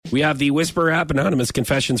We have the Whisper app, anonymous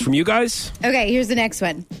confessions from you guys. Okay, here's the next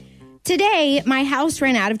one. Today, my house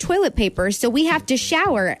ran out of toilet paper, so we have to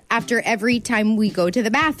shower after every time we go to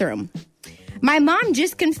the bathroom. My mom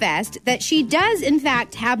just confessed that she does, in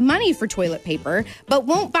fact, have money for toilet paper, but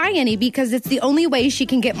won't buy any because it's the only way she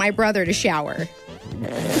can get my brother to shower.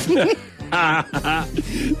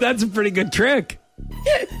 That's a pretty good trick.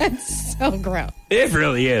 That's so gross. It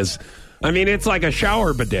really is. I mean, it's like a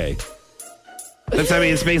shower bidet.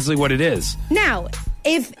 It's basically what it is. Now,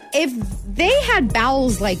 if they had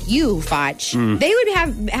bowels like you, Foch, they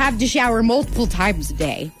would have to shower multiple times a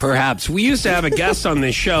day. Perhaps. We used to have a guest on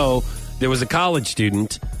this show. There was a college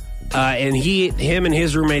student, and him and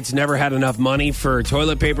his roommates never had enough money for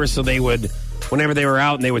toilet paper, so they would, whenever they were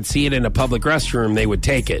out and they would see it in a public restroom, they would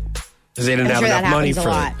take it because they didn't have enough money for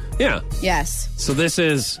it. Yeah. Yes. So this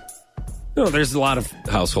is, there's a lot of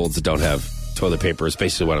households that don't have toilet paper, is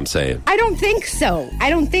basically what I'm saying. I don't think so.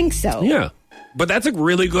 Yeah. But that's a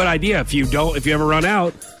really good idea. If you ever run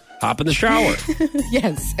out, hop in the shower.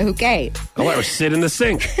 Yes, okay. Or sit in the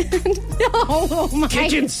sink. No, oh my.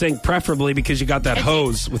 Kitchen sink, preferably, because you got that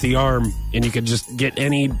hose with the arm, and you could just get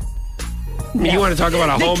any. You want to talk about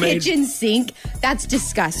a homemade kitchen sink? That's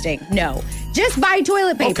disgusting. No, just buy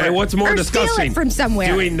toilet paper. Okay, what's more disgusting? Steal it from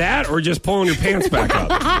somewhere. Doing that, or just pulling your pants back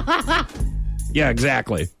up? Yeah,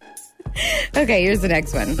 exactly. Okay, here's the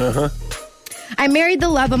next one. I married the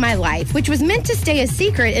love of my life, which was meant to stay a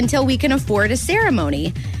secret until we can afford a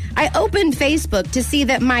ceremony. I opened Facebook to see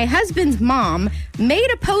that my husband's mom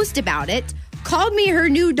made a post about it, called me her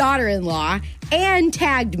new daughter-in-law, and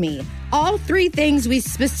tagged me. All three things we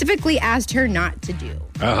specifically asked her not to do.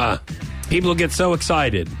 People get so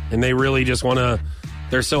excited, and they really just want to,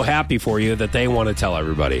 they're so happy for you that they want to tell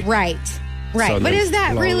everybody. Right. So but is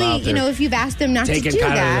that really, if you've asked them not to do that? Taking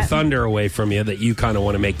kind of the thunder away from you that you kind of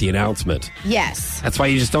want to make the announcement. Yes. That's why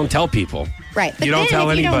you just don't tell people. Right. But you don't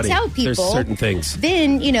tell anybody. You don't tell people. There's certain things.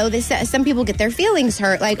 Then, some people get their feelings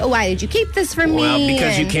hurt. Like, oh, why did you keep this from me? Well,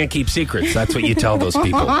 because you can't keep secrets. That's what you tell those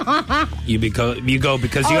people. You go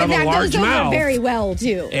because you have a large mouth. Very well,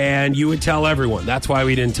 too. And you would tell everyone. That's why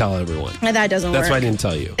we didn't tell everyone. And that doesn't work. That's why I didn't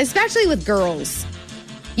tell you. Especially with girls.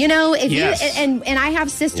 If you and I have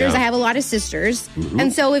sisters, I have a lot of sisters.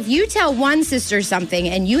 And so if you tell one sister something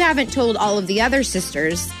and you haven't told all of the other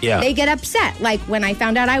sisters, they get upset. Like when I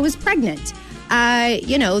found out I was pregnant.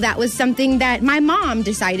 That was something that my mom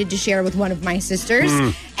decided to share with one of my sisters.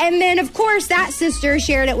 And then, of course, that sister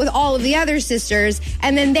shared it with all of the other sisters.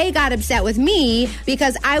 And then they got upset with me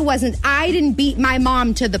because I didn't beat my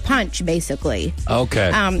mom to the punch, basically.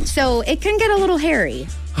 Okay. So it can get a little hairy.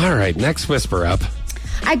 All right. Next Whisper Up.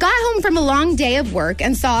 I got home from a long day of work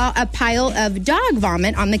and saw a pile of dog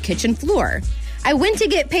vomit on the kitchen floor. I went to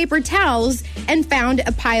get paper towels and found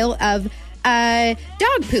a pile of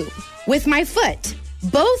dog poop with my foot.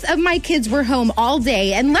 Both of my kids were home all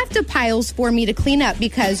day and left the piles for me to clean up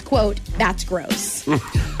because, quote, that's gross. Has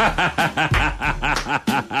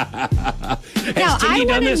Timmy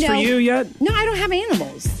done this for you yet? No, I don't have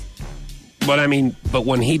animals. But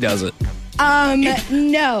when he does it.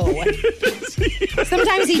 No.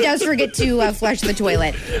 Sometimes he does forget to flush the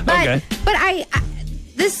toilet. But I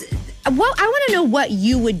want to know what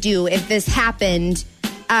you would do if this happened.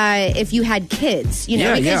 If you had kids,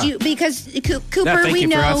 because Cooper, we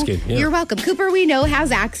know. Asking. Yeah. You're welcome. Cooper, we know,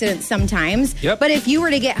 has accidents sometimes. Yep. But if you were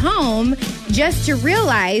to get home just to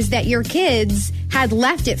realize that your kids had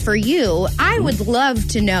left it for you, I would love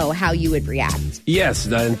to know how you would react. Yes,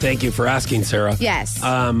 and thank you for asking, Sarah. Yes.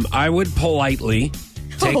 I would politely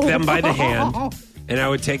take them by the hand, and I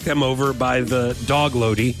would take them over by the dog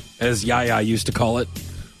loady, as Yaya used to call it,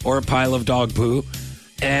 or a pile of dog poo.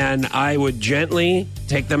 And I would gently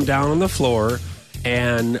take them down on the floor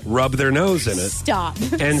and rub their nose in it. Stop.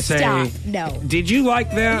 And say, no. Did you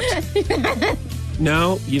like that?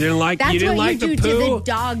 No, you didn't like. That's you didn't what like you the do poo. To the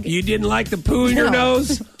dog. You didn't like the poo in your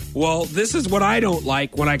nose. Well, this is what I don't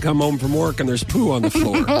like when I come home from work and there's poo on the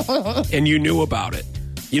floor, and you knew about it.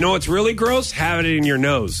 You know what's really gross? Having it in your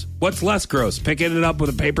nose. What's less gross? Picking it up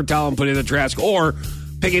with a paper towel and putting it in the trash, or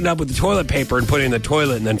picking it up with the toilet paper and putting it in the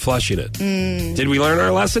toilet and then flushing it. Did we learn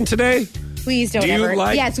our lesson today? Please don't ever.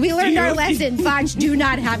 Yes, we learned our lesson. Foch, do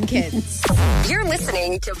not have kids. You're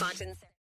listening to Foch and Sarah.